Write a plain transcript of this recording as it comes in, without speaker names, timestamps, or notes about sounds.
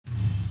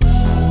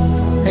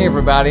Hey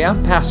everybody,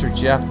 I'm Pastor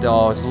Jeff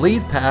Dawes,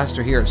 lead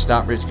pastor here at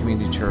Stockbridge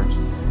Community Church.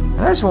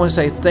 And I just want to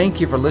say thank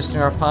you for listening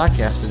to our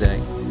podcast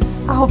today.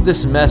 I hope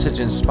this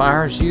message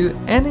inspires you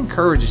and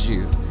encourages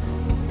you.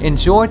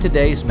 Enjoy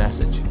today's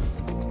message.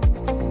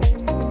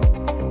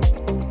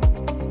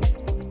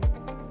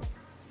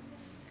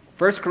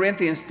 1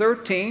 Corinthians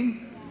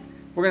 13,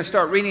 we're going to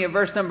start reading at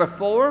verse number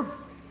 4.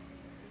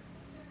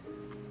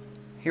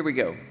 Here we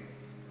go.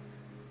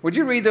 Would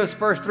you read those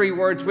first three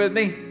words with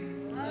me?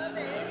 Love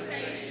is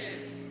patient.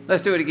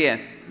 Let's do it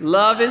again.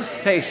 Love is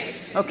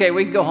patient. Okay,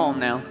 we can go home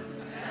now.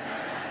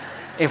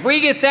 If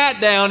we get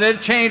that down,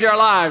 it'll change our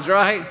lives,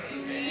 right?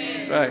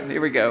 That's right.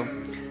 Here we go.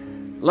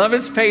 Love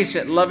is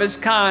patient. Love is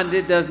kind.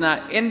 It does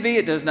not envy.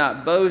 It does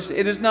not boast.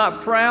 It is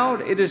not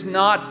proud. It does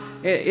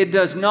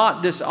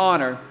not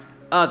dishonor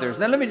others.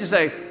 Now let me just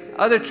say,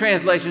 other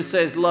translation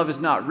says love is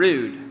not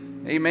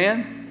rude.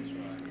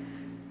 Amen?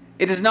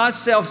 It is not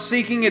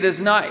self-seeking. It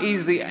is not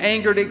easily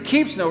angered. It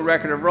keeps no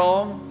record of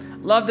wrong.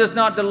 Love does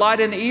not delight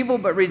in evil,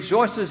 but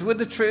rejoices with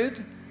the truth.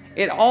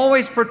 It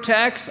always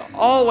protects,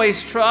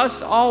 always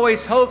trusts,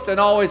 always hopes, and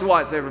always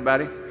what,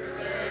 everybody?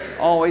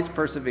 Always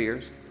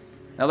perseveres.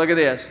 Now look at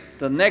this.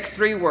 The next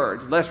three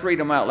words. Let's read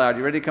them out loud.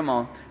 You ready? Come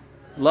on.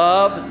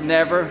 Love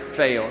never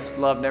fails.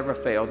 Love never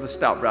fails. Let's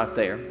stop right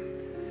there.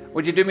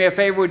 Would you do me a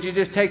favor? Would you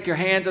just take your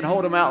hands and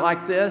hold them out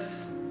like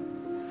this?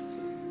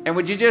 And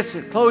would you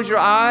just close your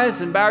eyes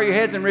and bow your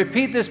heads and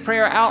repeat this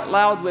prayer out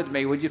loud with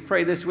me? Would you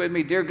pray this with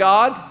me? Dear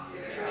God,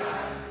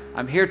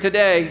 I'm here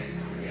today.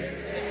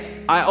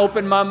 I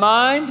open my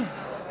mind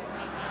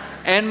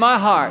and my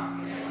heart.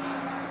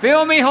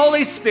 Fill me,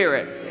 Holy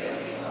Spirit,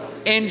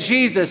 in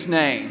Jesus'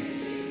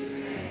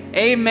 name.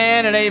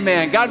 Amen and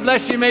amen. God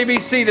bless you. You may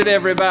be seated,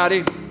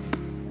 everybody.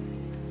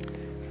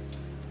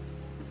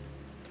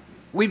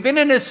 We've been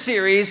in a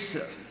series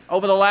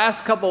over the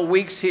last couple of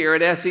weeks here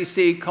at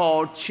SEC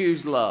called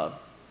Choose Love.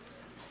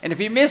 And if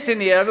you missed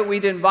any of it,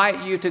 we'd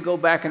invite you to go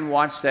back and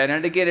watch that.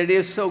 And again, it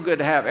is so good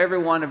to have every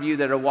one of you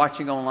that are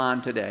watching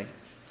online today.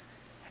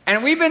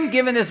 And we've been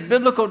given this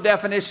biblical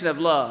definition of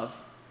love.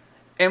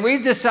 And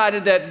we've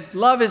decided that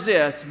love is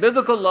this.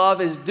 Biblical love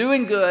is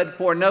doing good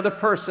for another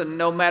person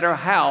no matter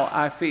how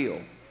I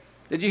feel.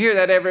 Did you hear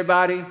that,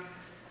 everybody?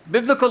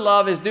 Biblical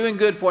love is doing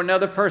good for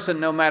another person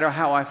no matter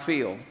how I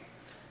feel.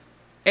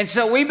 And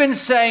so we've been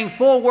saying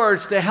 4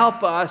 words to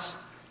help us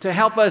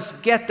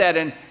get that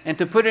and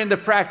to put it into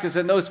practice.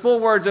 And those 4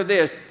 words are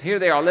this. Here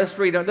they are. Let's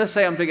read them. Let's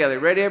say them together.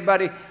 Ready,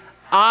 everybody?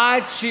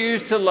 I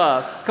choose to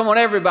love. Come on,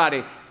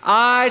 everybody.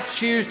 I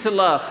choose to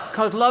love.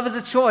 Because love is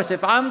a choice.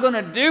 If I'm going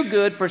to do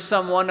good for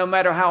someone, no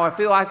matter how I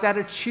feel, I've got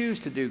to choose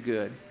to do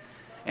good.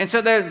 And so,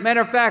 as a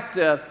matter of fact,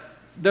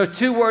 the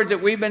 2 words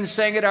that we've been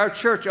saying at our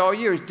church all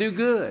year is do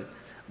good.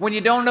 When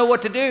you don't know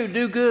what to do,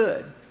 do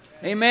good.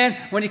 Amen?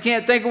 When you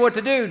can't think of what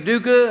to do, do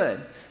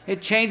good.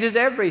 It changes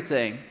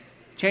everything.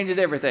 Changes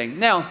everything.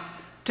 Now,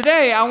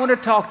 today I want to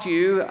talk to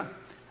you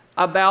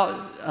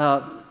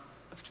about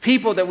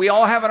people that we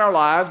all have in our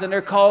lives, and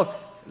they're called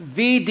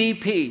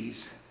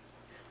VDPs.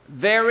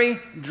 Very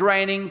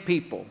draining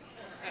people.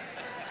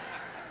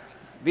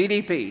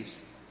 VDPs.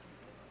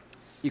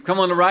 You come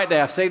on the right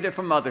day. I've saved it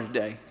for Mother's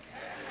Day.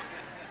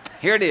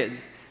 Here it is.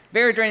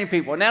 Very draining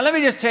people. Now, let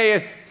me just tell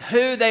you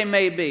who they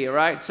may be, all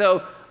right?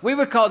 So, we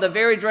would call the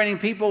very draining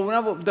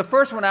people, the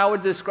first one I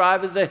would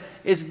describe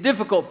is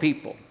difficult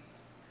people.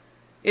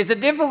 It's the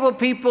difficult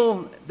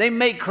people, they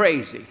make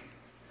crazy.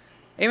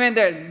 Amen.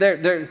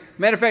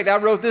 Matter of fact, I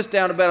wrote this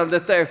down about them,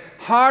 that they're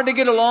hard to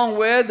get along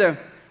with,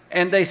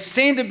 and they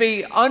seem to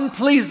be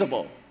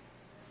unpleasable.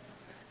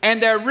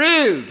 And they're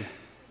rude.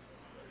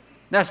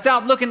 Now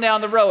stop looking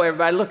down the row,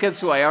 everybody. Look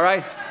this way, all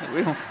right?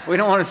 We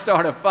don't want to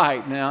start a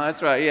fight now.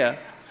 That's right, yeah.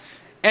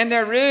 And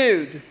they're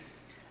rude.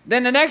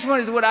 Then the next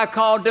one is what I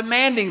call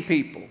demanding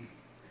people.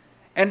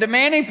 And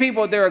demanding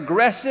people, they're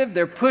aggressive,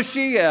 they're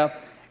pushy.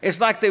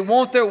 It's like they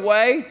want their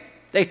way.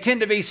 They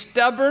tend to be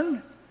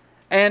stubborn,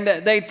 and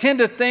they tend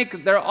to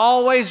think they're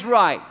always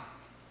right.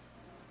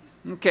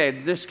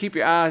 Okay, just keep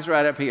your eyes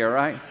right up here,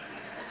 right?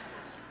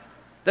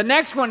 The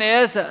next one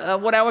is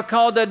what I would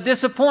call the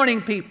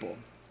disappointing people.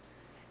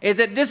 Is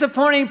that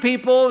disappointing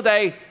people,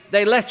 they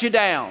let you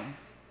down.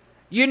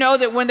 You know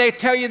that when they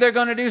tell you they're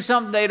going to do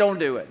something, they don't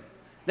do it.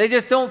 They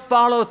just don't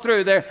follow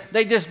through.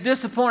 They're just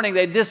disappointing.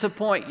 They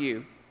disappoint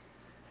you.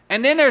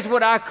 And then there's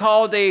what I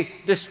call the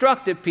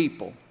destructive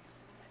people.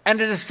 And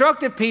the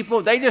destructive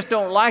people, they just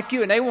don't like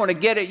you, and they want to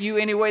get at you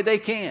any way they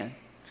can.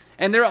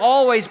 And they're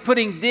always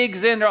putting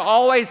digs in. They're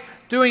always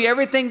doing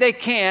everything they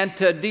can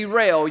to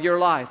derail your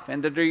life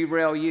and to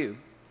derail you.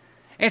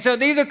 And so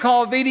these are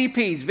called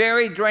VDPs,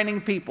 very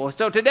draining people.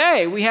 So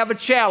today we have a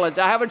challenge.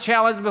 I have a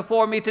challenge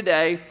before me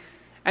today.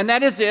 And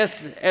that is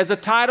this, as the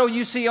title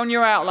you see on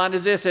your outline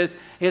is this,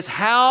 is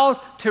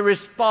how to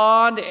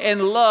respond in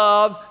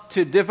love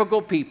to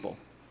difficult people.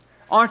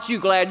 Aren't you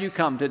glad you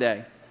come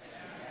today?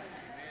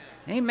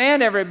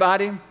 Amen,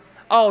 everybody.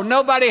 Oh,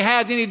 nobody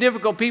has any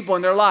difficult people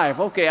in their life.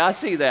 Okay, I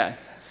see that.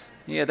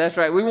 Yeah, that's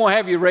right. We won't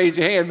have you raise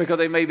your hand because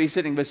they may be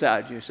sitting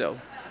beside you. So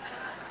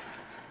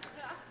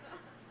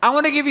I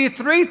want to give you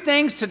 3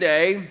 things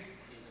today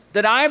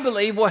that I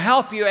believe will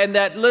help you, and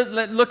that,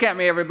 look at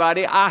me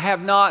everybody, I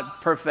have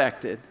not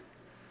perfected.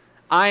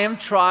 I am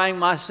trying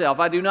myself.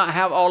 I do not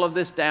have all of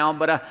this down,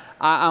 but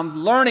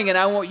I'm learning, and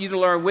I want you to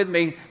learn with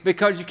me,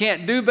 because you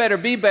can't do better,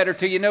 be better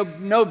till you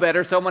know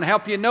better. So I'm going to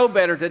help you know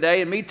better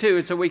today, and me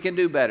too, so we can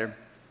do better.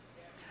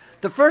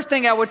 The first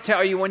thing I would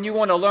tell you when you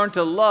want to learn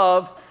to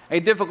love a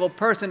difficult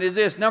person is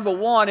this. Number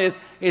 1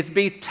 is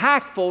be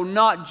tactful,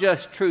 not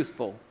just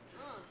truthful.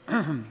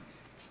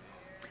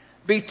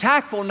 Be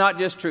tactful, not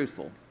just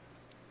truthful.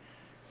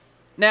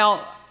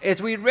 Now,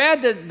 as we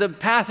read the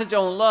passage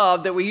on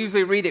love that we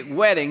usually read at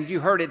weddings,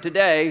 you heard it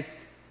today,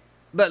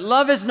 but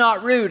love is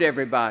not rude,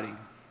 everybody.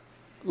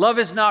 Love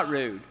is not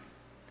rude.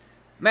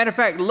 Matter of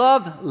fact,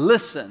 love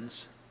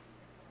listens.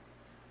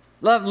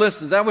 Love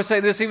listens. I would say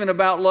this even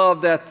about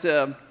love, that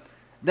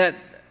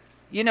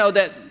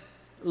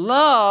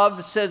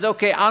love says,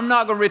 okay, I'm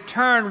not going to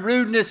return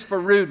rudeness for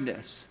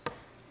rudeness.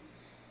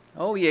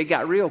 Oh, yeah, it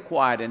got real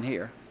quiet in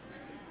here.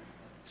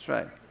 That's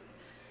right.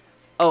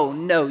 Oh,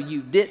 no,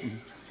 you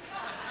didn't.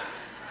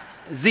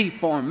 Z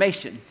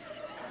formation.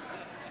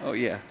 Oh,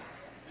 yeah.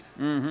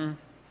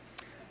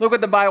 Look what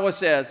the Bible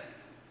says.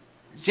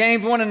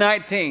 James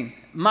 1:19.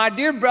 My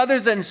dear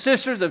brothers and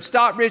sisters of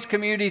Stockbridge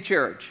Community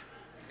Church.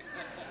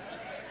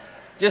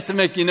 Just to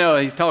make you know,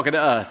 he's talking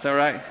to us, all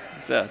right?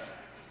 It's us.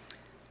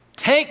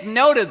 Take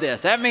note of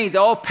this. That means,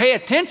 pay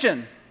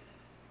attention.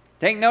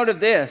 Take note of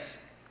this.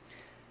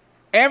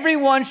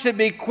 Everyone should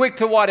be quick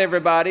to what,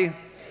 everybody? Listen.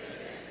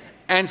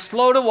 And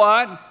slow to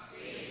what?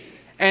 Speak.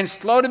 And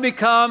slow to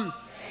become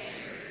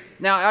angry.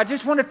 Now, I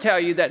just want to tell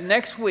you that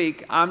next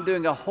week, I'm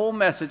doing a whole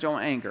message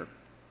on anger.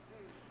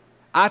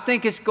 I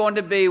think it's going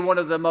to be one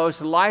of the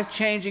most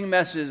life-changing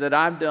messages that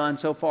I've done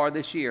so far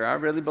this year. I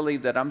really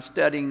believe that. I'm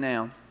studying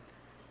now.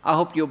 I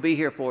hope you'll be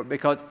here for it,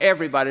 because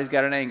everybody's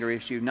got an anger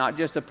issue, not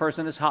just a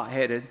person that's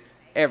hot-headed,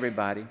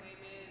 everybody. Amen.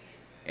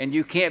 And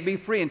you can't be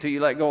free until you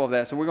let go of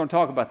that. So we're going to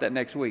talk about that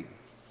next week.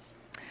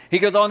 He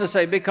goes on to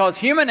say, because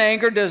human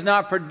anger does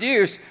not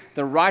produce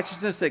the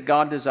righteousness that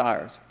God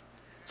desires.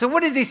 So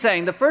what is he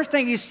saying? The first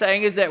thing he's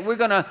saying is that we're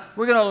going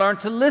to learn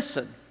to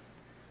listen.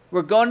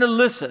 We're going to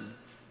listen.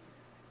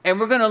 And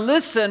we're going to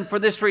listen for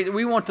this reason.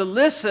 We want to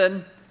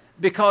listen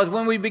because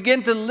when we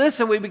begin to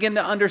listen, we begin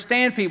to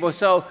understand people.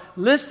 So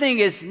listening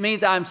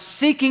means I'm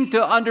seeking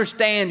to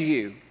understand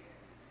you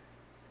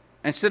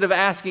instead of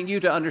asking you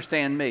to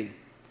understand me.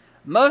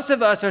 Most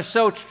of us are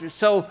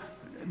so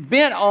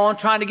bent on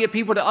trying to get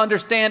people to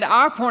understand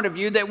our point of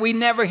view that we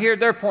never hear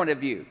their point of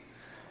view.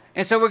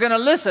 And so we're going to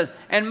listen.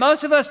 And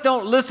most of us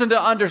don't listen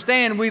to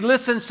understand. We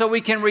listen so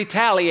we can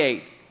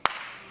retaliate.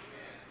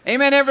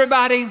 Amen,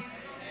 everybody?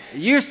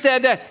 You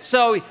said that.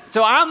 So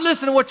I'm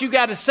listening to what you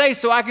got to say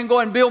so I can go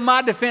and build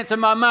my defense in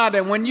my mind.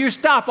 And when you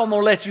stop, I'm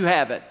going to let you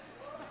have it.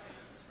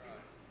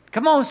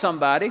 Come on,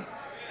 somebody.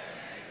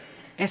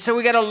 And so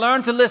we got to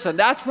learn to listen.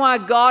 That's why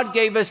God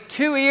gave us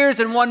 2 ears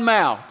and 1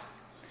 mouth.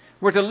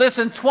 We're to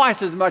listen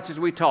twice as much as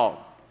we talk.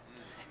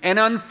 And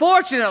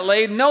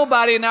unfortunately,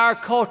 nobody in our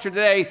culture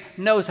today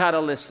knows how to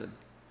listen.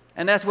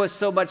 And that's what's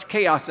so much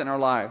chaos in our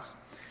lives.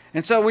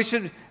 And so we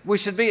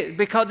should be,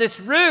 because it's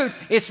rude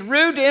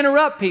to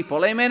interrupt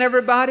people. Amen,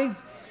 everybody?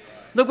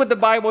 Look what the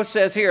Bible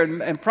says here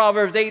in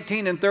Proverbs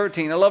 18 and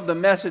 13. I love the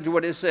message,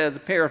 what it says, the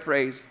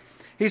paraphrase.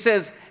 He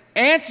says,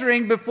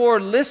 answering before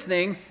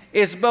listening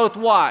is both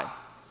what?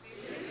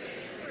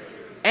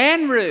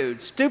 And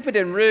rude. Stupid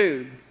and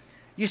rude.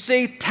 You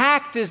see,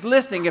 tact is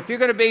listening. If you're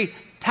going to be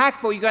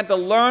tactful, you've got to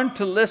learn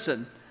to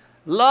listen.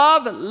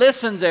 Love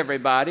listens,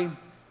 everybody.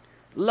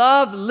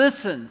 Love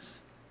listens.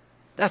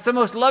 That's the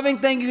most loving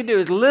thing you can do,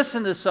 is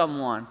listen to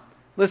someone.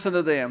 Listen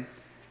to them.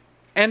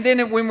 And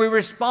then when we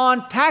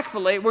respond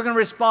tactfully, we're going to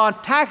respond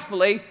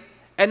tactfully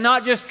and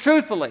not just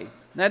truthfully.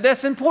 Now,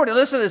 that's important.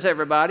 Listen to this,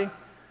 everybody.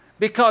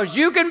 Because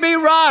you can be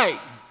right.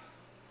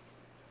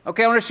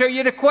 Okay, I want to show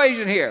you an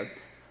equation here.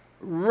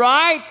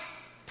 Right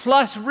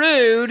plus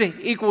rude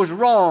equals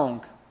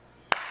wrong.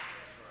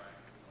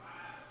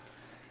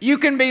 You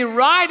can be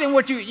right in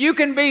what you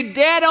can be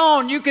dead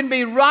on. You can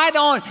be right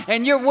on.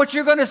 And what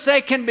you're going to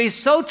say can be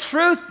so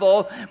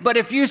truthful. But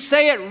if you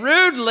say it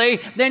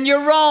rudely, then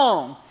you're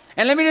wrong.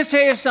 And let me just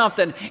tell you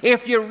something.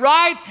 If you're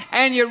right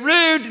and you're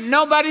rude,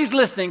 nobody's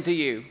listening to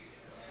you.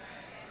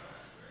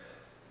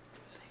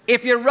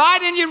 If you're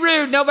right and you're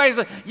rude, nobody's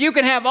listening. You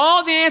can have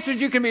all the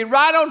answers. You can be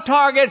right on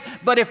target.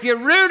 But if you're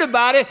rude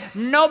about it,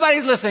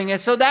 nobody's listening.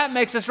 And so that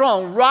makes us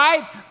wrong.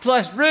 Right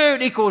plus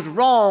rude equals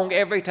wrong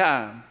every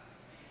time.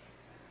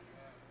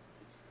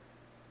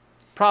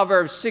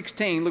 Proverbs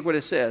 16, look what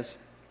it says.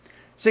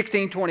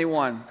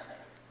 16:21.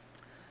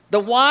 The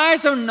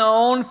wise are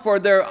known for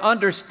their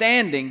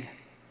understanding,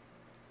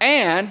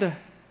 and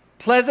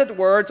pleasant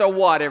words are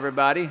what,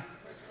 everybody?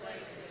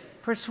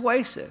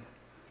 Persuasive.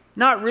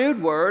 Not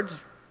rude words.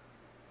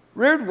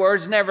 Rude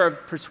words never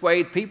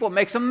persuade people. It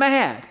makes them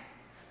mad.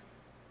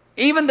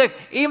 Even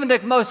the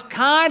most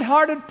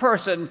kind-hearted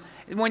person,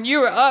 when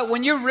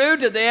you're rude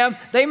to them,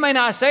 they may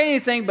not say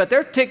anything, but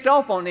they're ticked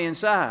off on the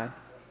inside.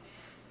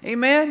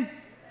 Amen?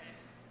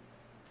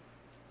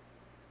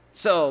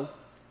 So,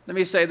 let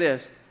me say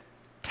this.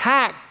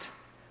 Tact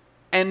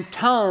and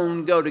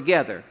tone go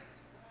together.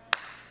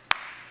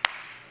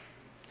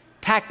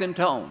 Tact and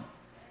tone.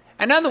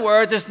 In other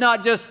words, it's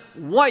not just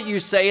what you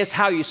say, it's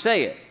how you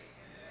say it.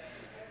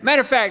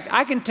 Matter of fact,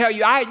 I can tell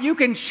you, you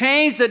can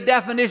change the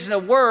definition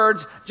of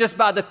words just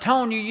by the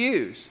tone you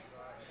use.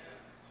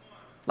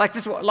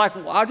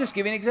 I'll just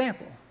give you an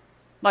example.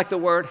 Like the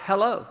word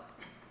hello.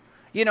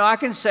 You know, I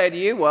can say to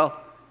you, well,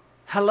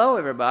 hello,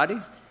 everybody.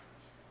 A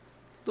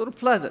little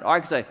pleasant. Or I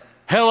can say,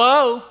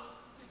 hello.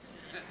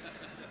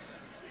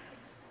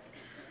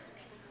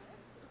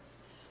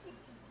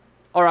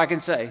 Or I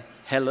can say,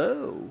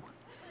 hello.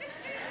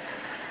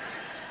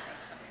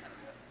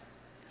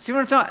 See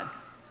what I'm talking?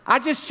 I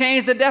just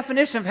changed the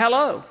definition of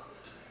hello,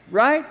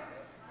 right?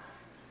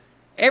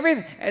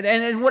 Everything,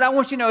 and what I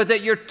want you to know is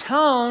that your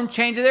tone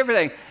changes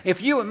everything.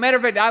 If you, matter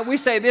of fact, we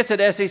say this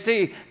at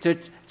SEC, to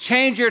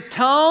change your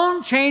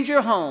tone, change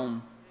your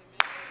home.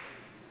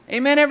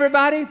 Amen,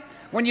 everybody?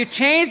 When you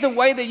change the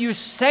way that you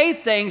say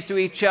things to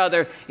each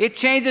other, it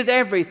changes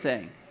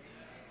everything.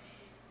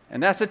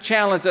 And that's a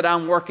challenge that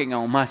I'm working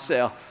on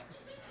myself.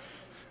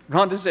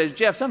 Rhonda says,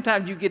 Jeff,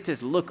 sometimes you get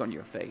this look on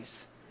your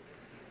face.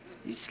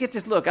 You just get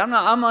this look.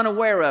 I'm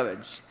unaware of it.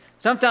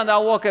 Sometimes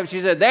I'll walk up and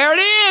she said, there it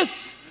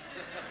is.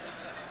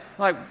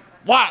 I'm like,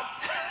 what?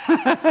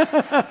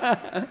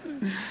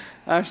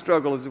 I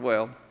struggle as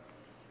well.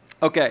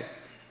 Okay.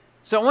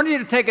 So I want you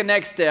to take a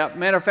next step.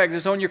 Matter of fact,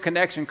 it's on your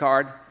connection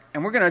card.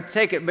 And we're going to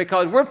take it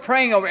because we're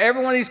praying over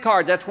every one of these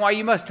cards. That's why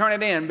you must turn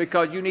it in,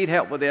 because you need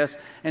help with this.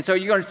 And so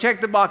you're going to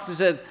check the box that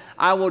says,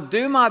 I will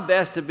do my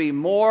best to be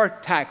more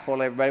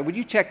tactful, everybody. Would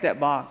you check that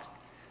box?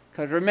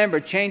 Because remember,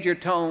 change your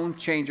tone,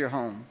 change your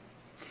home.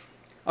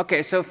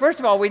 Okay, so first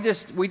of all, we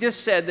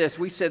just said this.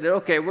 We said that,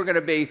 okay, we're going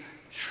to be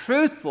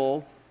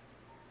truthful.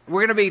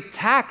 We're going to be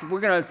we're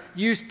going to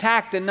use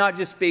tact and not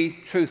just be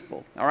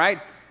truthful, all right?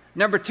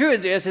 Number two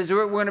is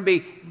we're going to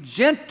be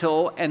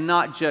gentle and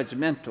not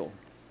judgmental.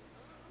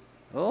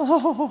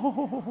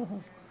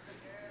 Oh.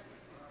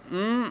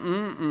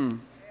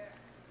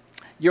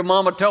 Your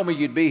mama told me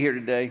you'd be here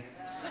today.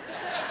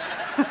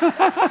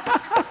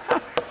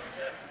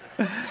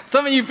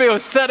 Some of you feel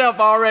set up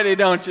already,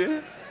 don't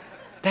you?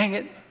 Dang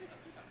it.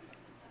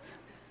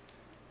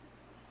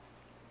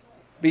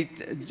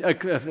 I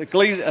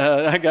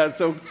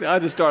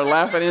just started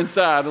laughing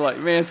inside. I'm like,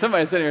 man,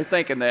 somebody's sitting here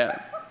thinking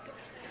that.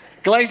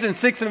 Galatians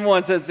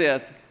 6:1 says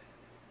this.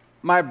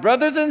 My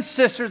brothers and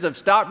sisters of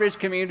Stockbridge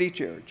Community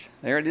Church,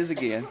 there it is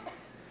again.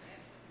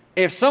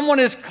 If someone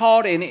is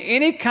caught in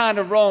any kind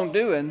of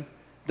wrongdoing,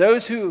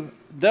 those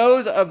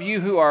of you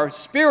who are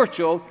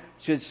spiritual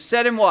should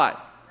set him what?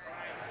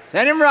 Right.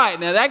 Set him right.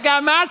 Now that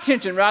got my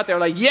attention right there.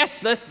 Like,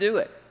 yes, let's do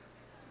it.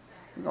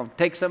 We're going to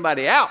take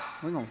somebody out.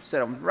 We're going to set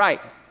them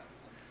right.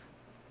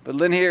 But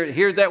then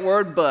here's that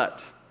word,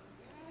 but.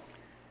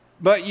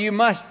 But you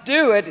must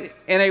do it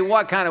in a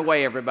what kind of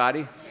way,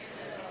 everybody?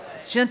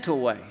 Gentle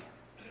way.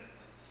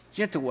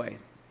 Gentle way.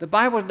 The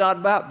Bible's not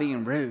about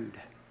being rude.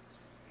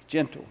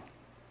 Gentle.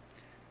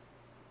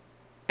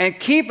 And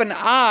keep an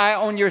eye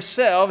on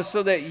yourselves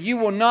so that you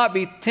will not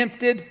be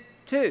tempted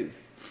too.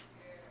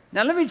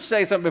 Now let me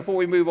say something before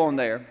we move on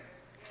there.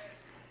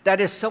 That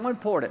is so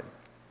important.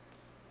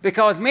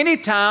 Because many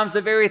times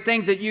the very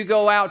things that you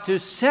go out to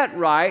set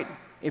right,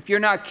 if you're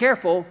not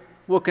careful,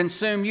 will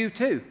consume you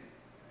too.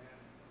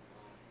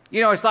 You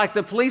know, it's like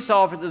the police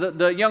officer,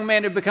 the young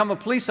man who became a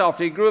police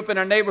officer. He grew up in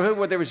a neighborhood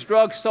where there was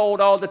drugs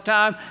sold all the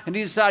time, and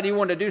he decided he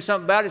wanted to do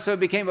something about it, so he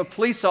became a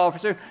police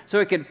officer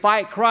so he could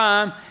fight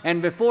crime. And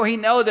before he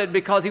knew that,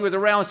 because he was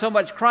around so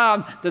much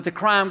crime, that the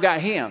crime got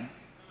him.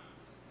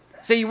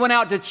 So he went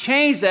out to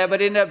change that,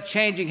 but ended up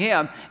changing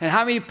him. And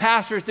how many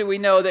pastors do we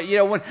know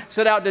that,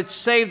 set out to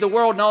save the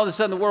world, and all of a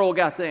sudden the world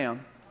got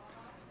them?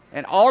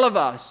 And all of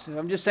us,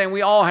 I'm just saying,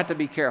 we all have to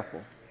be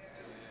careful.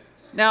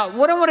 Now,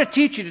 what I want to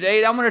teach you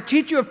today, I'm going to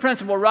teach you a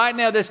principle right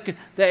now that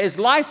is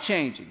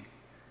life-changing.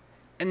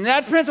 And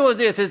that principle is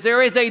this, is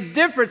there is a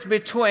difference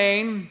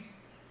between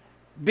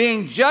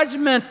being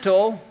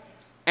judgmental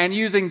and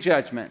using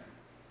judgment.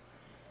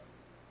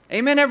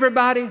 Amen,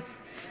 everybody?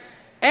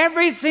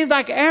 It seems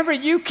like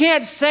you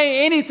can't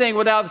say anything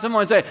without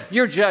someone saying,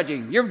 you're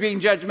judging, you're being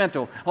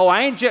judgmental. Oh,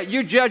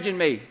 you're judging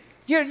me.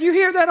 You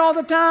hear that all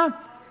the time?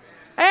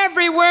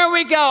 Everywhere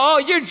we go, oh,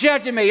 you're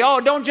judging me.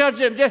 Oh, don't judge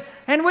them.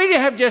 And we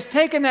have just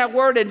taken that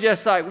word and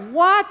just like,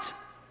 what?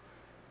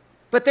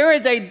 But there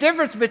is a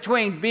difference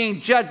between being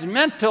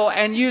judgmental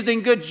and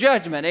using good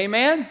judgment.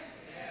 Amen?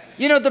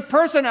 Yeah. The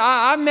person,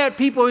 I've met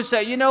people who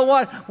say, you know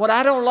what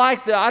I don't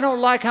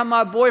like how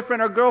my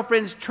boyfriend or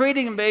girlfriend's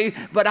treating me,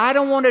 but I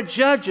don't want to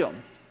judge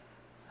them.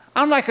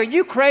 I'm like, are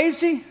you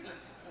crazy?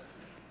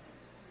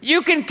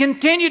 You can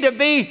continue to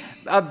be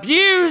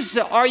abused,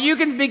 or you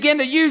can begin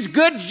to use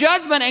good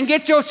judgment and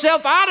get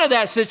yourself out of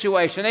that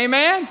situation.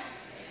 Amen?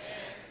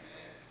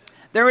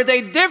 There is a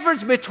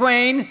difference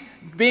between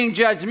being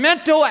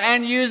judgmental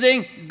and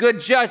using good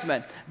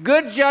judgment.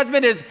 Good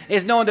judgment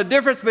is knowing the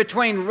difference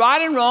between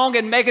right and wrong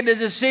and making a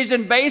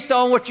decision based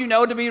on what you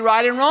know to be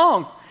right and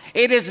wrong.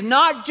 It is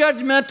not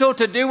judgmental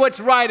to do what's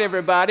right,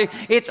 everybody.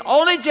 It's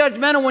only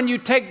judgmental when you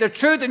take the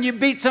truth and you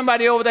beat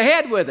somebody over the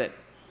head with it.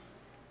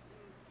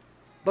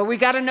 But we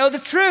got to know the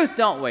truth,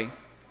 don't we?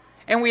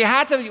 And we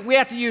have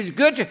to use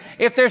good.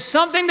 If there's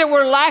something that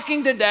we're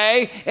lacking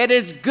today, it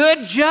is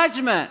good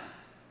judgment.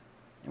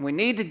 And we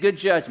need good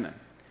judgment.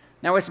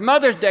 Now, it's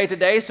Mother's Day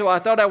today, so I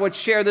thought I would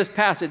share this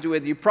passage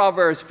with you.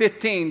 Proverbs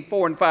 15,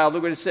 4 and 5.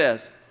 Look what it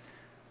says.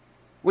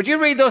 Would you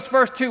read those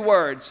first two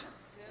words?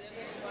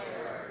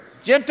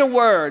 Gentle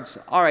words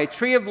are a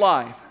tree of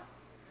life.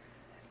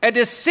 A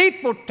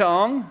deceitful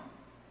tongue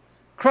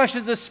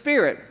crushes the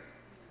spirit.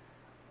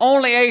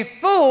 Only a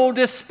fool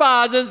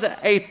despises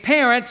a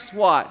parent's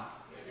what?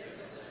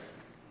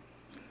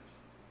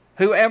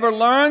 Whoever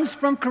learns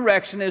from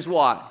correction is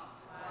what?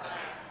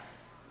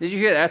 Did you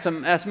hear that?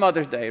 That's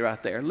Mother's Day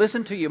right there.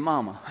 Listen to your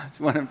mama. That's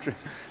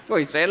what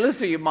he's saying.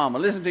 Listen to your mama.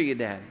 Listen to your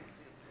daddy.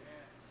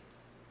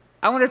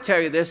 I want to tell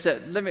you this.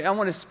 I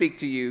want to speak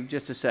to you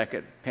just a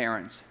second,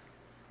 parents.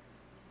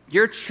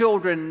 Your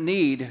children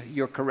need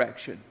your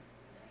correction.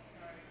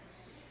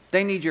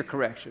 They need your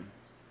correction.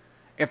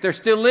 If they're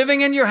still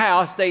living in your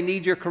house, they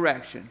need your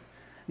correction.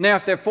 Now,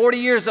 if they're 40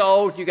 years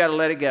old, you got to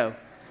let it go.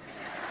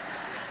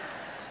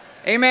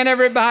 Amen,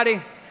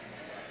 everybody?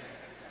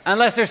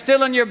 Unless they're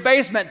still in your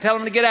basement, tell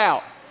them to get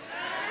out.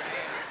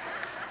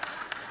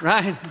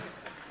 Right?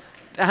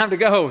 Time to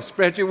go.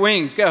 Spread your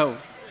wings. Go.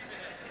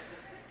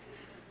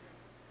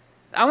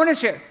 I want to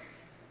share.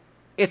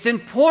 It's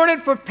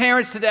important for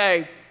parents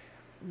today.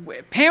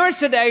 Parents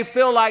today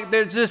feel like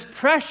there's this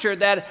pressure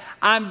that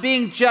I'm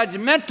being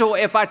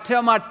judgmental if I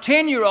tell my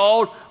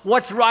 10-year-old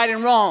what's right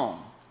and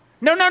wrong.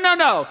 No, no, no,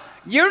 no.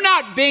 You're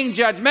not being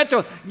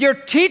judgmental. You're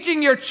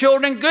teaching your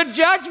children good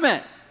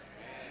judgment.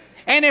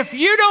 And if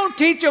you don't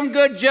teach them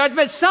good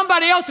judgment,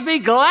 somebody else will be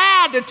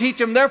glad to teach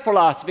them their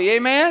philosophy.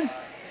 Amen?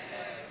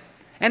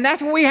 And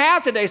that's what we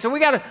have today. So we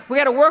got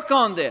to work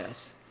on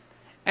this.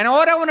 And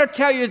what I want to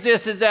tell you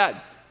is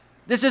that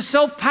this is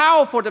so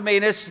powerful to me,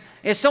 and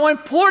it's so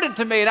important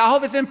to me, and I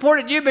hope it's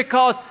important to you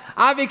because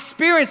I've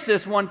experienced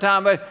this one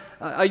time.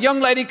 A young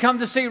lady come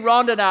to see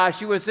Rhonda and I.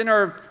 She was in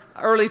her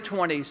early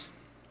 20s.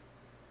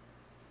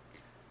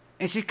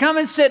 And she'd come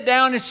and sit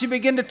down, and she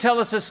began to tell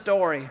us a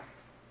story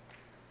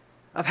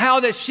of how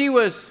that she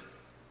was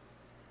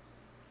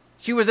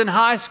in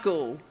high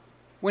school.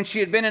 When she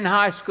had been in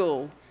high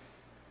school,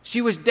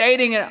 she was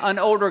dating an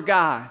older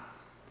guy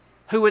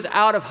who was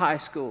out of high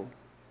school.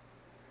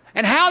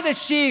 And how that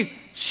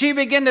she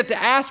began to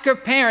ask her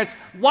parents,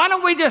 why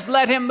don't we just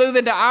let him move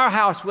into our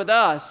house with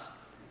us?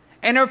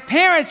 And her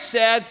parents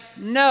said,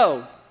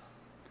 no.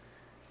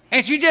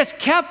 And she just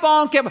kept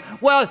on.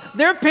 Well,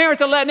 their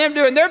parents are letting him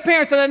do it, and their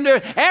parents are letting him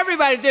do it.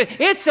 Everybody did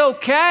it. It's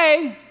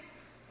okay.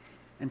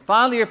 And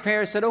finally her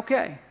parents said,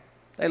 okay.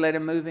 They let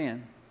him move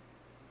in.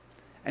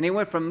 And he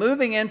went from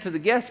moving into the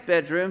guest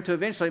bedroom to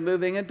eventually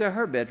moving into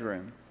her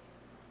bedroom.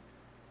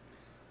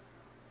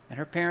 And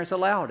her parents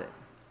allowed it.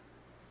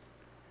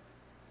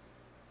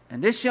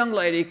 And this young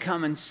lady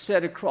come and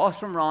sat across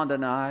from Rhonda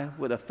and I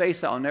with a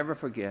face I'll never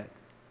forget.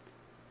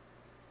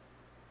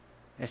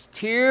 As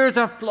tears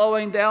are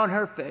flowing down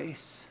her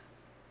face,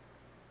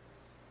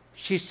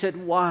 she said,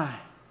 why?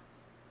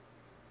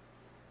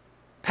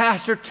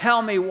 Pastor,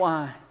 tell me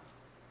why.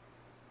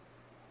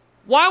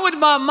 Why would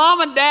my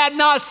mom and dad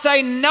not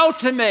say no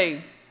to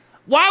me?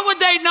 Why would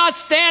they not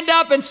stand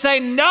up and say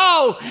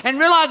no and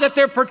realize that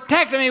they're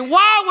protecting me?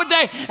 Why would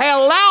they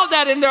allow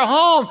that in their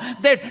home?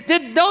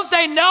 Don't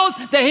they know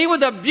that he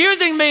was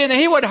abusing me and that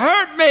he would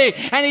hurt me,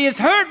 and he has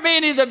hurt me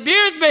and he's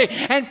abused me?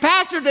 And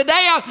Pastor,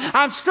 today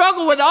I've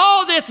struggled with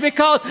all this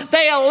because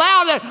they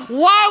allowed it.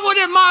 Why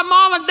wouldn't my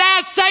mom and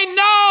dad say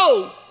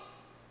no?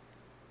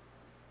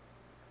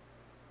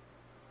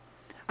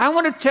 I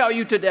want to tell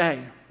you today,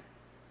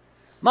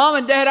 Mom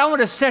and Dad, I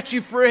want to set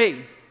you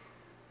free.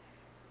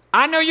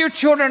 I know your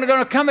children are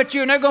going to come at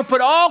you and they're going to put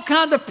all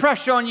kinds of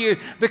pressure on you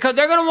because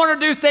they're going to want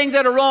to do things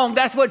that are wrong.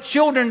 That's what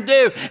children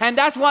do. And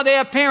that's why they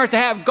have parents to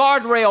have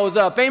guardrails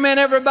up. Amen,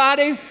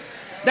 everybody?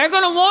 They're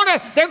going to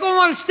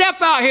want to step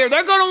out here.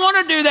 They're going to want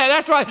to do that.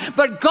 That's right.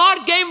 But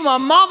God gave them a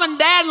mom and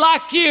dad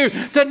like you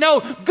to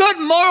know good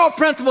moral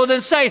principles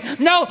and say,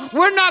 no,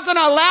 we're not going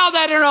to allow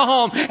that in our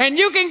home. And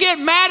you can get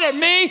mad at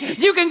me.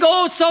 You can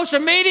go on social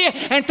media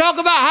and talk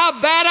about how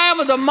bad I am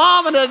as a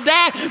mom and a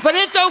dad. But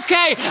it's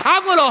okay.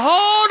 I'm going to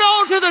hold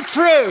on to the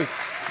truth.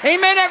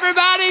 Amen,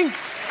 everybody?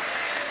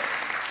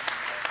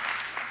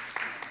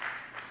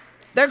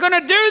 They're going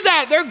to do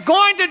that. They're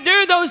going to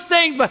do those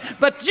things.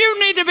 But you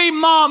need to be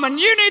mom and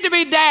you need to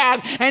be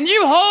dad. And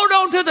you hold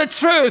on to the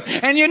truth.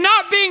 And you're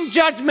not being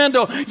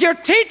judgmental. You're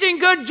teaching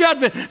good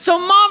judgment. So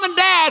mom and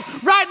dad,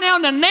 right now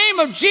in the name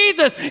of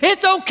Jesus,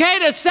 it's okay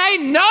to say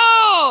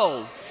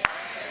no.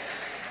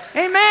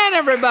 Amen,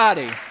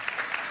 everybody.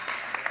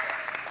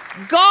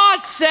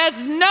 God says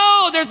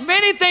no. There's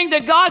many things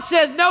that God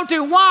says no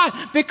to.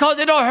 Why? Because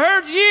it'll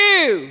hurt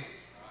you.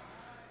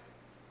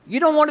 You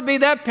don't want to be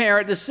that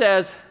parent that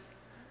says,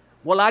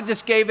 well, I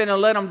just gave in and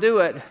let them do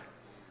it.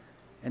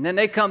 And then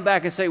they come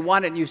back and say, why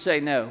didn't you say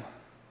no?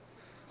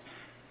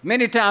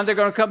 Many times they're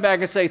going to come back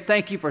and say,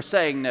 thank you for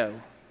saying no.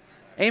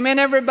 Amen,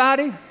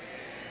 everybody?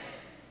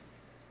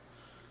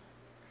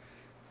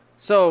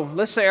 So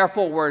let's say our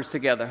 4 words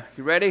together.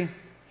 You ready?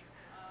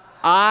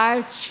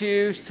 I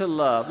choose to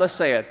love. Let's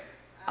say it.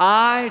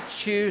 I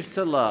choose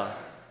to love.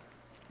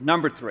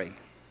 Number 3.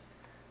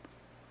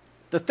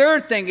 The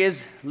third thing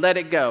is let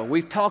it go.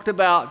 We've talked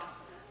about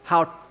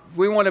how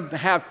we want to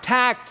have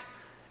tact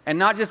and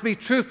not just be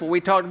truthful. We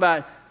talked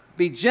about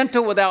be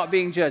gentle without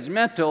being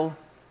judgmental.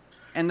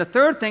 And the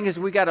third thing is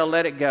we got to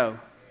let it go.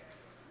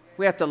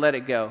 We have to let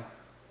it go.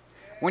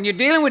 When you're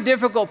dealing with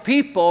difficult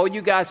people,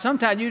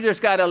 sometimes you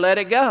just got to let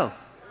it go.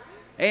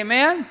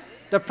 Amen?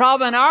 The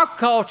problem in our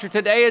culture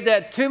today is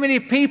that too many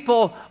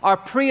people are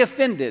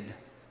pre-offended.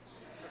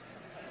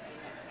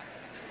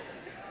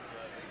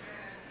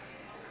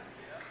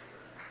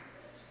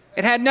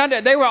 It had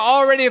nothing. They were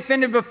already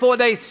offended before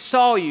they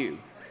saw you.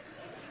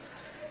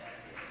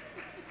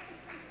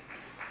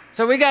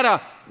 So we got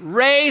to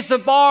raise the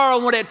bar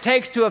on what it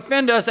takes to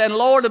offend us and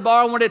lower the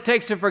bar on what it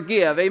takes to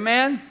forgive.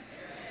 Amen?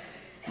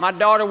 My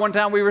daughter, one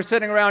time we were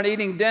sitting around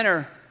eating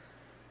dinner.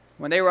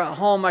 When they were at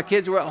home, my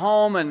kids were at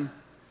home and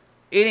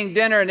eating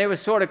dinner, and it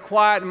was sort of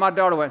quiet, and my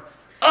daughter went,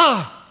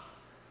 "Ugh!"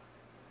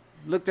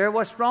 Looked at her,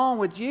 "What's wrong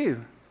with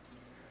you?"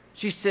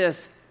 She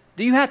says,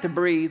 "Do you have to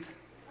breathe?"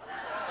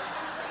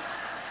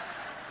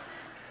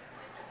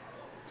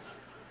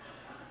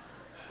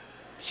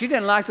 She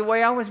didn't like the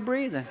way I was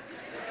breathing.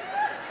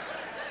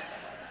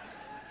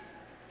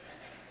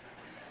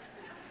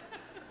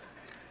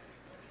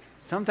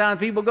 Sometimes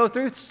people go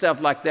through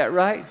stuff like that,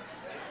 right?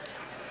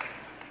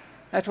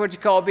 That's what you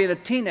call being a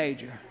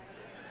teenager.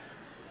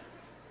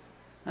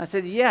 I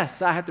said,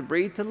 yes, I have to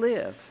breathe to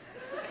live.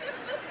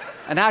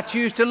 And I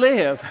choose to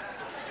live.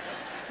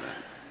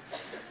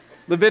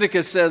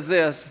 Leviticus says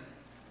this.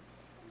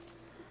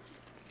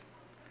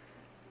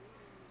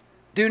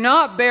 Do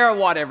not bear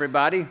what,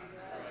 everybody?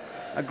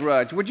 A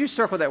grudge. Would you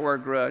circle that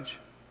word grudge?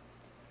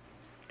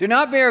 Do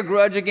not bear a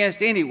grudge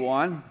against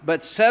anyone,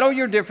 but settle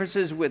your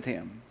differences with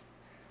him,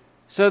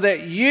 so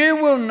that you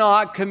will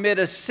not commit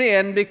a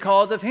sin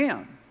because of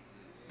him.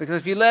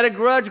 Because if you let a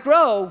grudge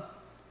grow,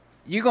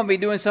 you're going to be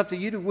doing something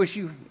you wish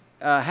you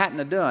hadn't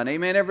have done.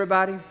 Amen,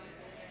 everybody?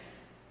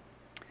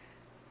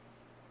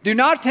 Do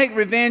not take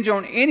revenge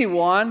on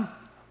anyone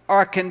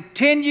or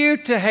continue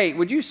to hate.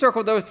 Would you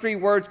circle those 3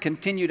 words,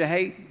 continue to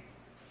hate?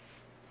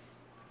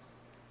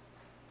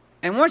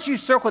 And once you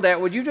circle that,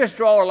 would you just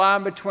draw a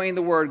line between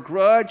the word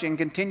grudge and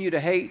continue to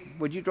hate?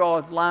 Would you draw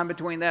a line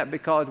between that?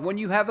 Because when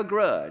you have a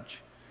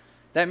grudge,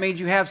 that means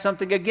you have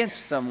something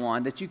against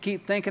someone that you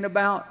keep thinking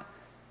about.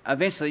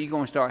 Eventually, you're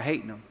going to start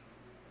hating them.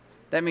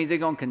 That means they're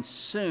going to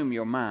consume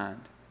your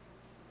mind.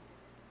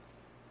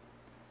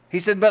 He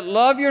said, but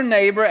love your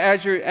neighbor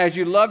as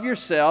you love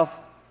yourself.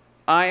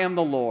 I am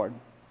the Lord.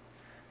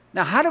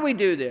 Now, how do we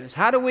do this?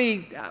 How do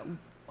we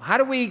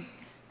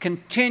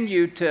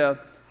continue to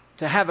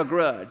have a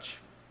grudge?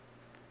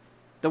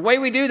 The way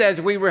we do that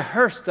is we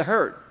rehearse the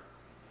hurt.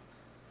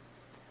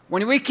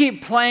 When we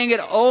keep playing it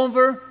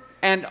over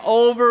and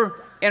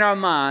over in our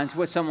minds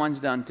what someone's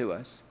done to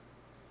us.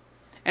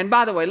 And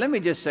by the way, let me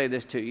just say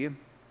this to you.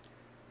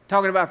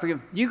 Talking about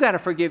forgiveness, you got to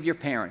forgive your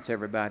parents,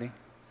 everybody.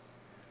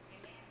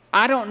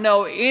 I don't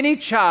know any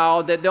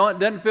child that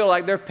doesn't feel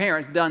like their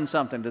parents done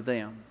something to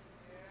them.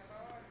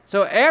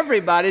 So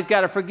everybody's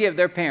got to forgive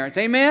their parents.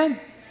 Amen?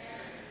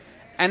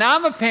 And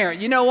I'm a parent.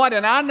 You know what?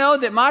 And I know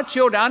that my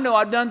children, I know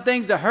I've done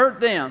things to hurt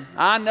them.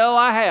 I know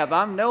I have.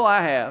 I know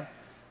I have.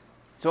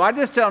 So I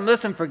just tell them,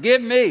 listen,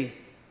 forgive me.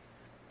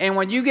 And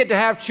when you get to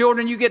have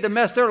children, you get to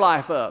mess their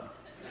life up.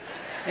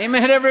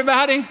 Amen,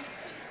 everybody?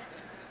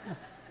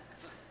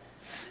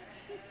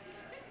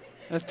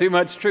 That's too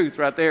much truth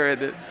right there,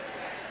 isn't it?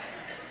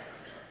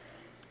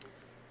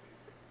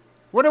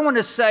 What I want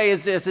to say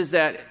is this, is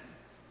that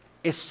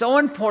it's so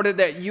important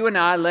that you and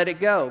I let it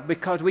go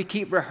because we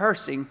keep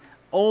rehearsing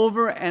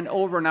over and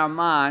over in our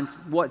minds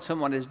what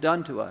someone has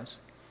done to us.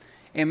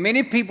 And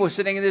many people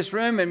sitting in this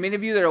room and many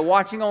of you that are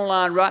watching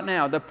online right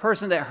now, the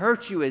person that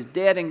hurt you is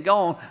dead and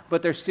gone,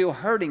 but they're still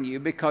hurting you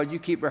because you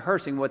keep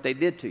rehearsing what they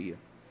did to you.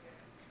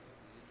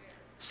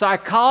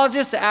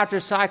 Psychologists after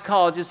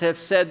psychologists have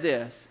said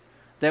this,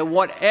 that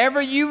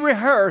whatever you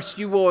rehearse,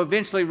 you will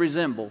eventually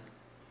resemble.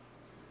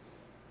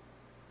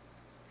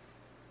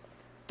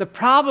 The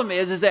problem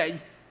is that,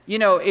 you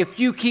know, if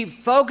you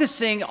keep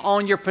focusing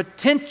on your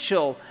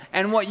potential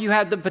and what you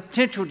have the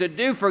potential to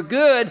do for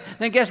good,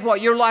 then guess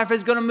what? Your life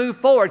is going to move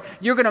forward.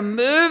 You're going to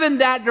move in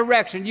that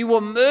direction. You will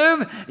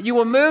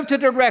move to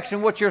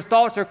direction what your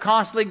thoughts are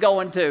constantly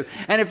going to.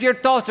 And if your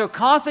thoughts are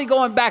constantly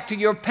going back to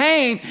your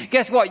pain,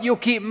 guess what? You'll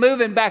keep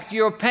moving back to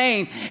your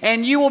pain.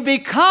 And you will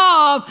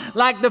become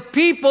like the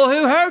people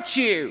who hurt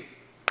you.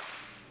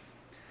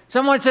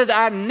 Someone says,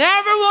 I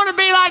never want to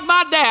be like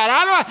my dad.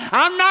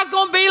 I'm not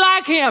going to be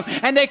like him.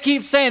 And they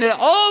keep saying it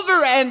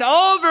over and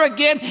over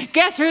again.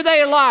 Guess who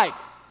they like?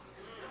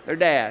 Their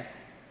dad.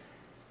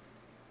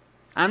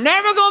 I'm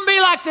never going to be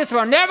like this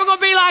one. I'm never going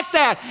to be like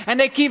that. And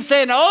they keep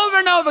saying it over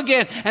and over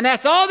again. And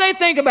that's all they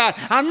think about.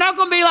 I'm not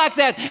going to be like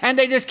that. And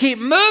they just keep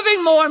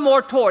moving more and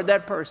more toward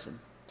that person.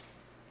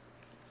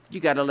 You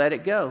got to let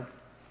it go.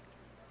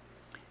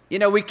 You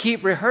know, we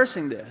keep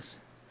rehearsing this.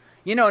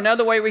 You know,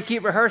 another way we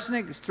keep rehearsing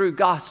it is through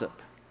gossip.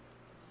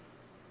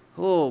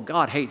 Oh,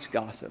 God hates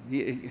gossip.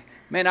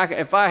 Man,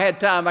 if I had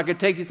time, I could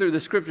take you through the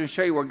scripture and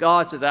show you where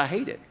God says, I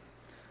hate it.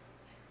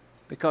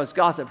 Because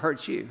gossip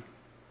hurts you.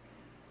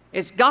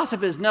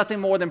 Gossip is nothing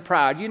more than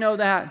pride. You know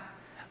that?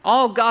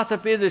 All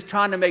gossip is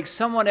trying to make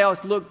someone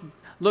else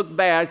look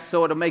bad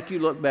so it'll make you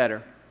look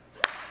better.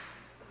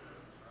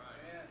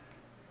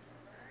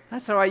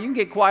 That's all right. You can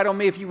get quiet on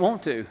me if you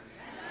want to.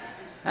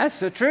 That's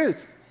the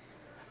truth.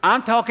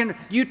 I'm talking,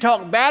 you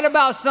talk bad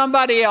about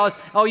somebody else.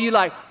 Oh, you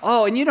like,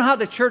 oh, and you know how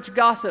the church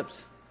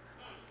gossips?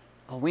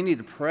 Oh, we need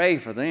to pray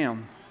for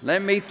them.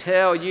 Let me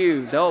tell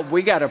you, though,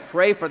 we got to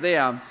pray for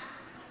them.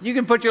 You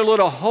can put your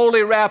little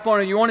holy wrap on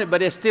it if you want it,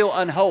 but it's still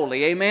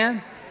unholy.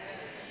 Amen?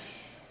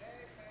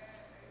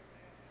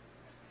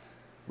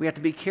 We have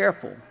to be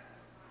careful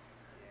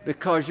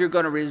because you're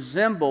going to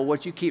resemble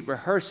what you keep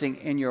rehearsing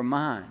in your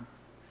mind.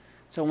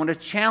 So I want to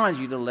challenge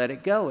you to let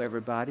it go,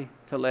 everybody,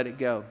 to let it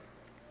go.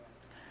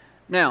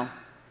 Now,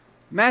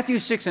 Matthew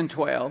 6 and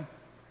 12,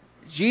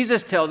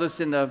 Jesus tells us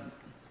in the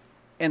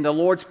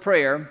Lord's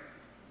Prayer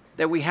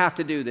that we have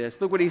to do this.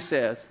 Look what he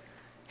says.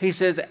 He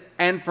says,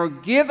 and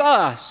forgive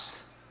us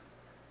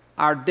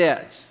our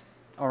debts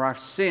or our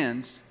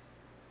sins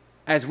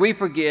as we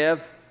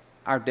forgive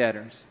our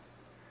debtors.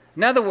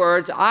 In other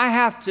words, I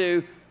have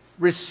to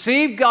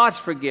receive God's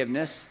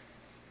forgiveness,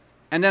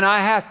 and then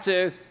I have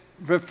to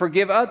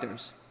forgive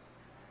others.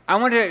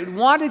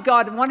 Why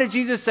did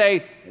Jesus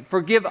say,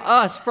 forgive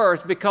us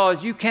first?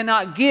 Because you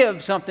cannot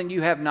give something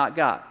you have not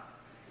got.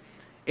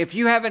 If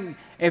you haven't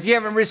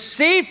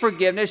received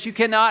forgiveness, you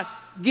cannot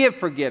give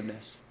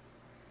forgiveness.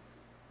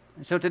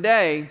 And so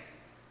today,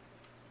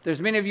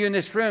 there's many of you in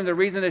this room, the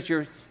reason that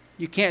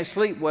you can't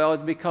sleep well is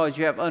because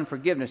you have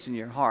unforgiveness in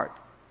your heart.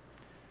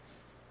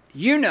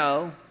 You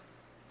know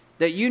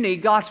that you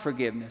need God's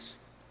forgiveness.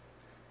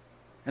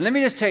 And let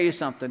me just tell you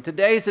something.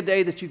 Today is the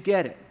day that you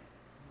get it.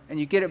 And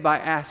you get it by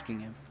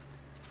asking Him.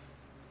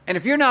 And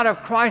if you're not a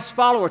Christ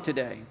follower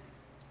today,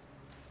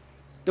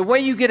 the way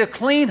you get a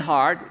clean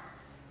heart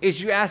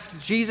is you ask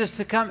Jesus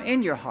to come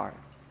in your heart.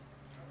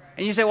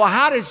 And you say, well,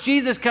 how does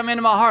Jesus come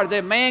into my heart? Is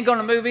that man going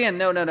to move in?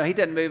 No, he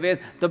doesn't move in.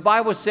 The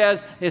Bible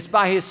says it's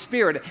by His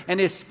Spirit. And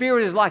His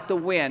Spirit is like the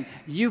wind.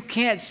 You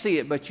can't see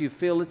it, but you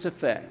feel its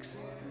effects.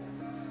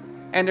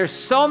 And there's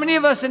so many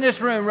of us in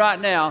this room right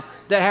now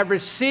that have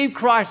received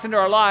Christ into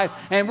our life.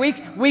 And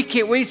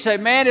we say,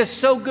 man, it's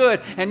so good.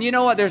 And you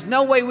know what? There's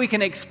no way we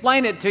can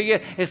explain it to you.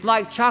 It's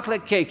like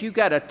chocolate cake. You've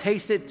got to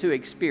taste it to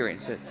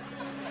experience it.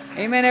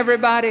 Amen,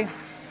 everybody?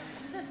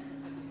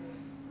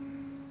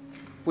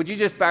 Would you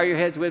just bow your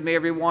heads with me,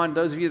 everyone?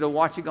 Those of you that are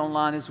watching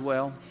online as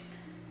well.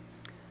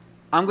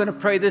 I'm going to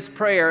pray this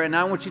prayer, and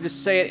I want you to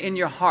say it in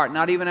your heart,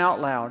 not even out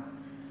loud.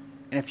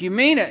 And if you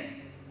mean it,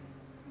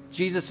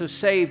 Jesus will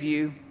save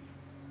you,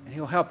 and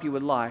He'll help you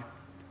with life.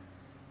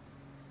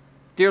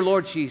 Dear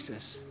Lord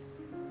Jesus,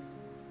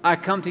 I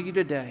come to you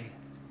today,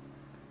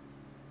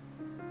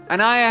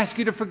 and I ask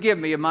you to forgive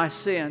me of my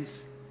sins.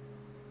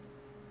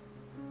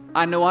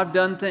 I know I've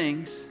done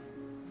things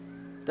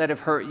that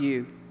have hurt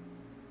you.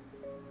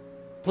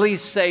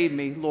 Please save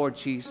me, Lord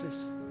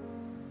Jesus.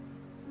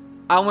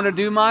 I want to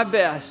do my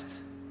best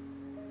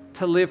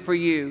to live for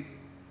you.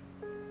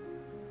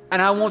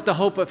 And I want the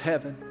hope of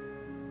heaven.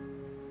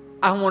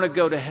 I want to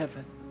go to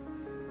heaven.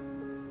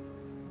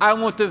 I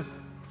want the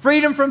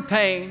freedom from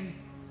pain.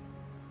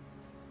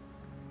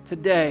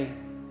 Today,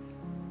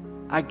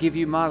 I give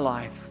you my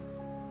life.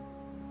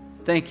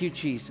 Thank you,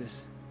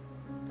 Jesus,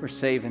 for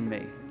saving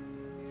me.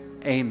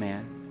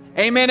 Amen.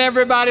 Amen,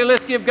 everybody.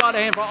 Let's give God a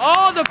hand for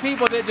all the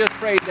people that just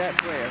prayed that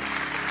prayer.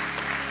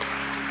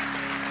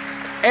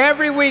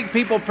 Every week,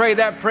 people pray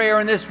that prayer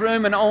in this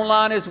room and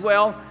online as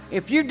well.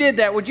 If you did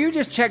that, would you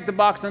just check the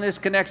box on this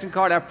connection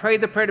card? I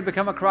prayed the prayer to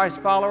become a Christ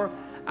follower.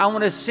 I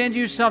want to send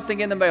you something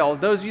in the mail.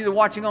 Those of you that are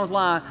watching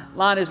online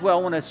as well,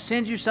 I want to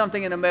send you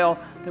something in the mail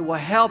that will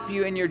help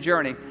you in your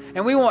journey.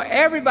 And we want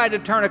everybody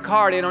to turn a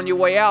card in on your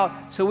way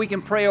out so we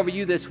can pray over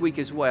you this week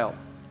as well.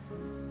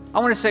 I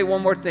want to say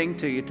one more thing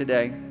to you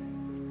today.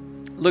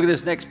 Look at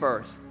this next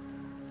verse.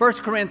 1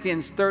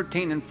 Corinthians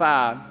 13 and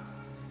 5,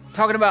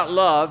 talking about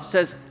love,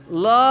 says,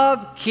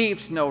 love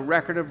keeps no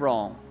record of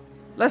wrong.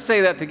 Let's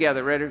say that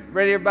together. Ready,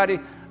 everybody?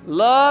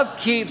 Love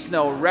keeps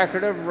no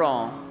record of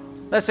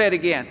wrong. Let's say it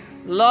again.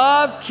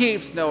 Love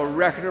keeps no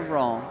record of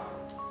wrong.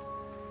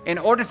 In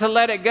order to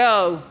let it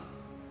go,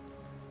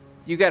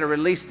 you got to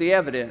release the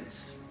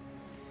evidence.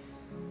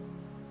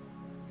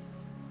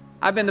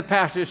 I've been the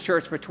pastor of this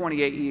church for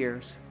 28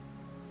 years.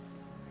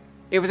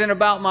 It was in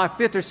about my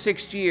 5th or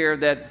 6th year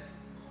that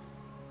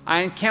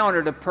I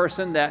encountered a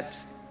person that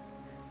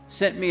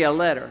sent me a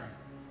letter.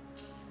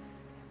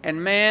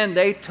 And man,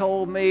 they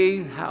told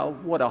me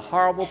what a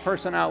horrible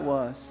person I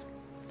was.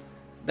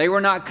 They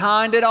were not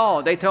kind at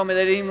all. They told me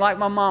they didn't even like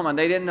my mama and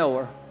they didn't know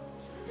her.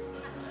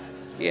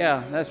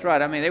 Yeah, that's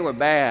right. I mean, they were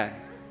bad.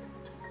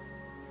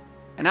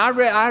 And I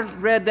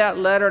read that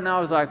letter and I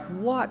was like,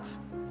 what?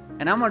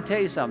 And I'm going to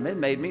tell you something. It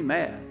made me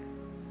mad.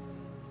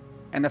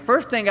 And the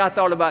first thing I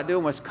thought about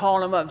doing was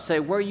calling them up and say,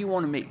 where you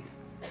want to meet?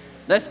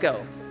 Let's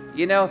go.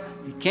 You know,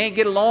 you can't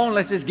get along.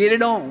 Let's just get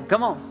it on.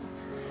 Come on.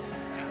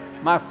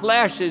 My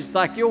flesh is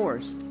like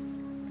yours.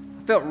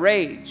 I felt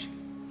rage.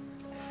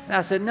 And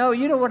I said, no,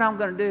 you know what I'm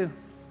going to do?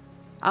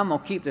 I'm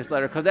going to keep this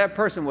letter, because that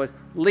person was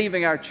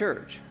leaving our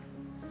church.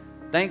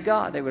 Thank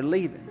God they were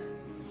leaving.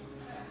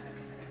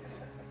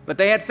 But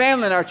they had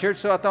family in our church,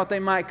 so I thought they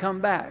might come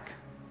back.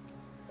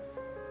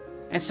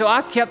 And so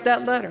I kept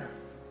that letter.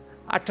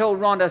 I told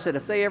Rhonda, I said,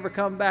 if they ever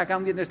come back,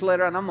 I'm getting this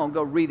letter and I'm going to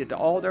go read it to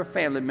all their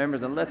family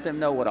members and let them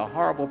know what a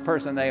horrible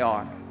person they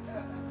are.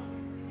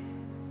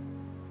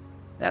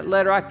 That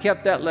letter, I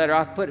kept that letter.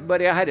 I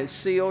had it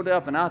sealed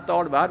up, and I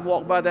thought about it. I'd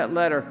walk by that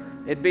letter.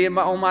 It'd be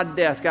on my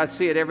desk. I'd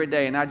see it every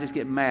day, and I'd just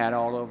get mad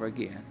all over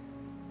again.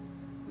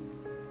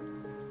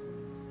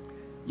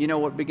 You know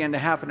what began to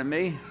happen to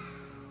me?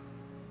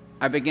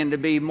 I began to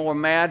be more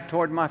mad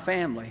toward my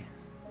family.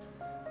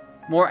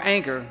 More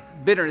anger,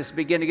 bitterness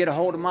began to get a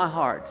hold of my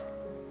heart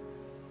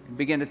and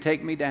began to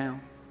take me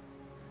down.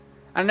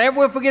 I never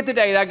will forget the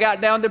day that I got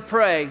down to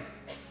pray.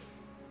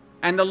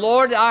 And the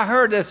Lord, I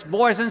heard this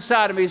voice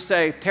inside of me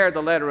say, tear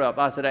the letter up.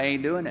 I said, I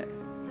ain't doing it.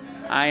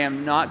 I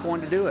am not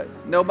going to do it.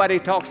 Nobody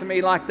talks to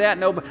me like that.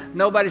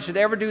 Nobody should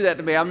ever do that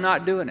to me. I'm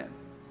not doing it.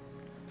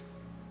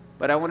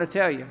 But I want to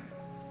tell you,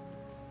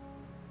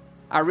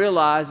 I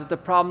realized that the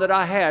problem that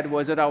I had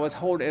was that I was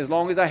holding, as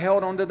long as I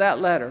held on to that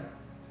letter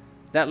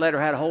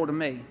had a hold of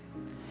me.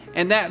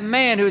 And that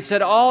man who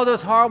said all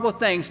those horrible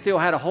things still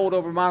had a hold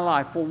over my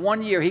life. For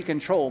 1 year, he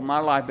controlled my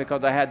life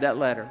because I had that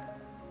letter.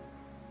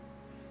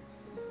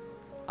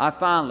 I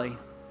finally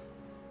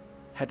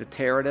had to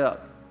tear it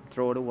up,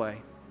 throw it away.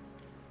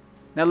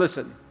 Now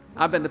listen,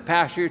 I've been the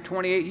pastor here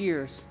 28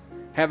 years.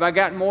 Have I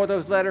gotten more of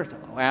those letters?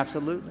 Oh,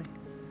 absolutely.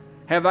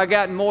 Have I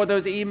gotten more of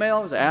those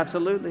emails?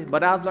 Absolutely.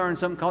 But I've learned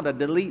something called a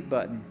delete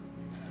button.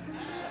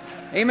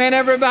 Amen,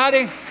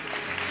 everybody?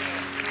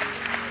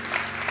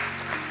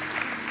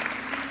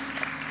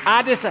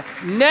 I just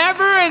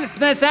never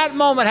since that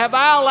moment have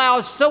I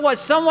allowed what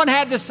someone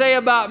had to say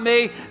about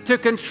me to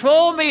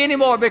control me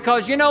anymore,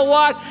 because you know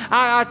what?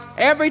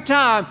 Every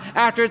time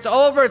after it's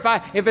over,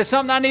 if it's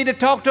something I need to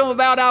talk to them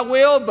about, I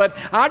will, but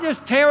I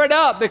just tear it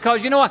up,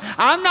 because you know what?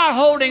 I'm not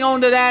holding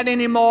on to that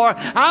anymore.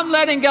 I'm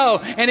letting go,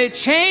 and it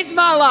changed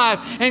my life,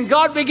 and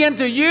God began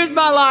to use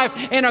my life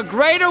in a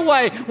greater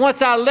way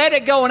once I let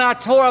it go and I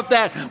tore up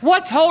that.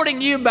 What's holding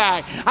you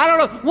back? I don't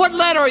know. What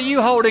letter are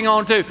you holding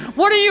on to?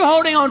 What are you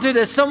holding on to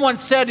that someone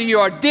said to you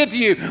or did to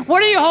you?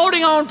 What are you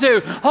holding on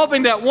to,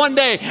 hoping that one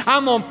day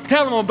I'm going to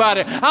tell them about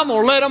it? I'm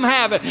going to let them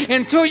have it.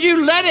 Until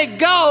you let it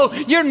go,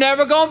 you're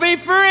never going to be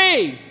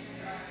free.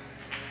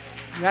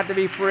 You have to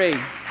be free.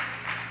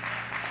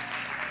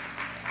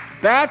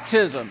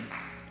 Baptism.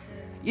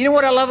 You know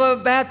what I love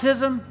about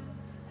baptism?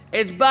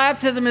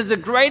 Baptism is the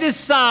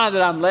greatest sign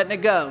that I'm letting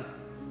it go.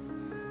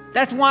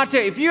 That's why I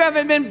tell you, if you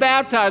haven't been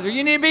baptized or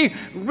you need to be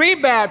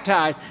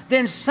rebaptized,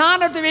 then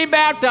sign up to be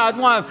baptized.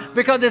 Why?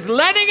 Because it's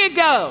letting it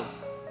go.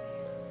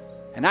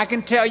 And I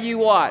can tell you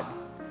what,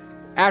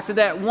 after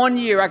that 1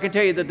 year, I can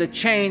tell you that the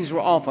chains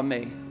were off of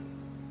me.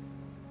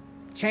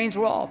 Chains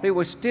were off. It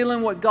was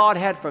stealing what God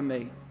had for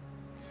me.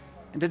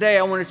 And today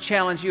I want to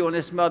challenge you on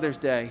this Mother's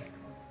Day.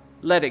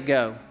 Let it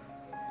go.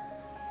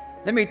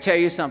 Let me tell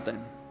you something.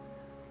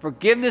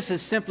 Forgiveness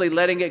is simply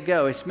letting it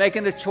go. It's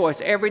making a choice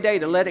every day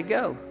to let it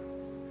go.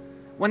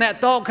 When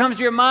that thought comes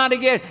to your mind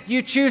again,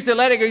 you choose to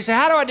let it go. You say,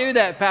 how do I do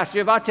that, Pastor?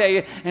 If I tell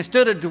you,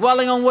 instead of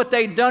dwelling on what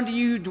they've done to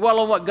you, dwell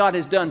on what God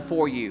has done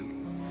for you.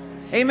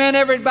 Amen,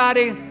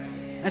 everybody?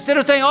 Instead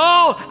of saying,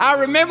 oh, I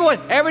remember what,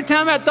 every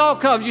time that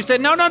thought comes, you say,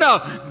 no.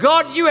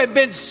 God, you have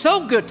been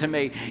so good to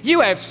me.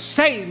 You have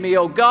saved me,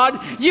 oh God.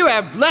 You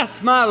have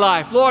blessed my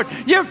life, Lord.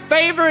 Your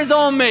favor is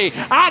on me.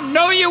 I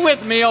know you're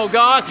with me, oh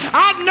God.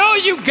 I know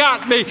you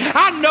got me.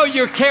 I know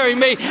you're carrying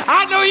me.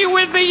 I know you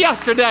were with me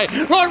yesterday.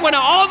 Lord, when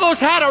I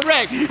almost had a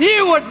wreck,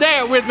 you were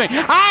there with me.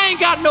 I ain't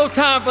got no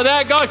time for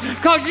that, God,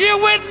 because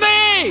you're with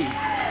me.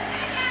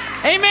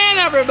 Amen,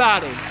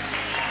 everybody.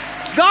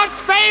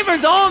 God's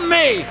favor's on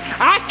me.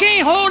 I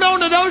can't hold on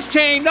to those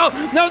chains. No,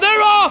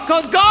 they're off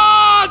because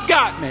God's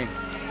got me.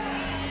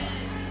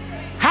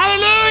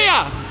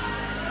 Hallelujah.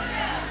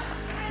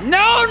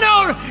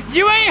 No,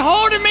 you ain't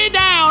holding me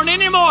down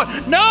anymore.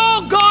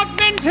 No, God's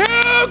been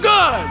too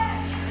good.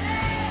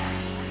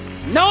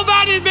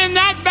 Nobody's been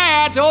that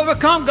bad to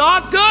overcome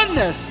God's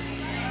goodness.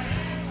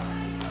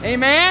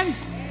 Amen.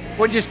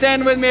 Would you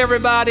stand with me,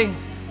 everybody?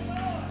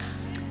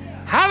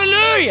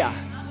 Hallelujah.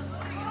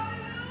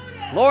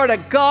 Lord,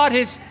 God,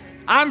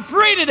 I'm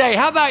free today.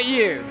 How about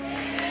you?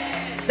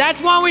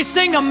 That's why we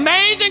sing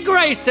Amazing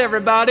Grace,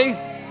 everybody.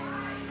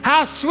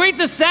 How sweet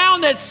the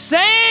sound that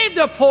saved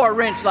a poor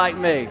wretch like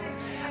me.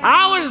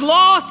 I was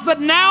lost, but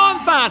now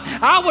I'm found.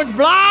 I was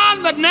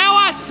blind, but now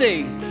I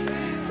see.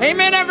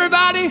 Amen,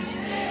 everybody.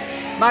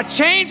 My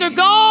chains are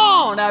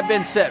gone. I've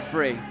been set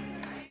free.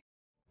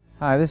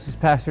 Hi, this is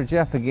Pastor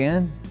Jeff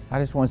again. I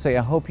just want to say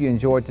I hope you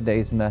enjoyed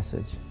today's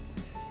message.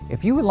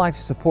 If you would like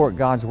to support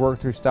God's work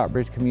through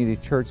Stockbridge Community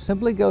Church,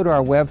 simply go to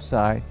our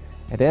website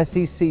at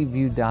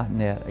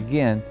seccview.net.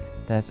 Again,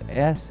 that's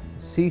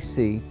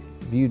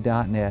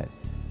seccview.net,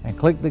 and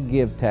click the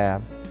Give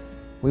tab.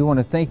 We want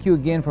to thank you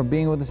again for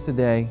being with us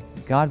today.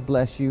 God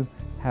bless you.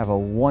 Have a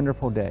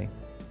wonderful day.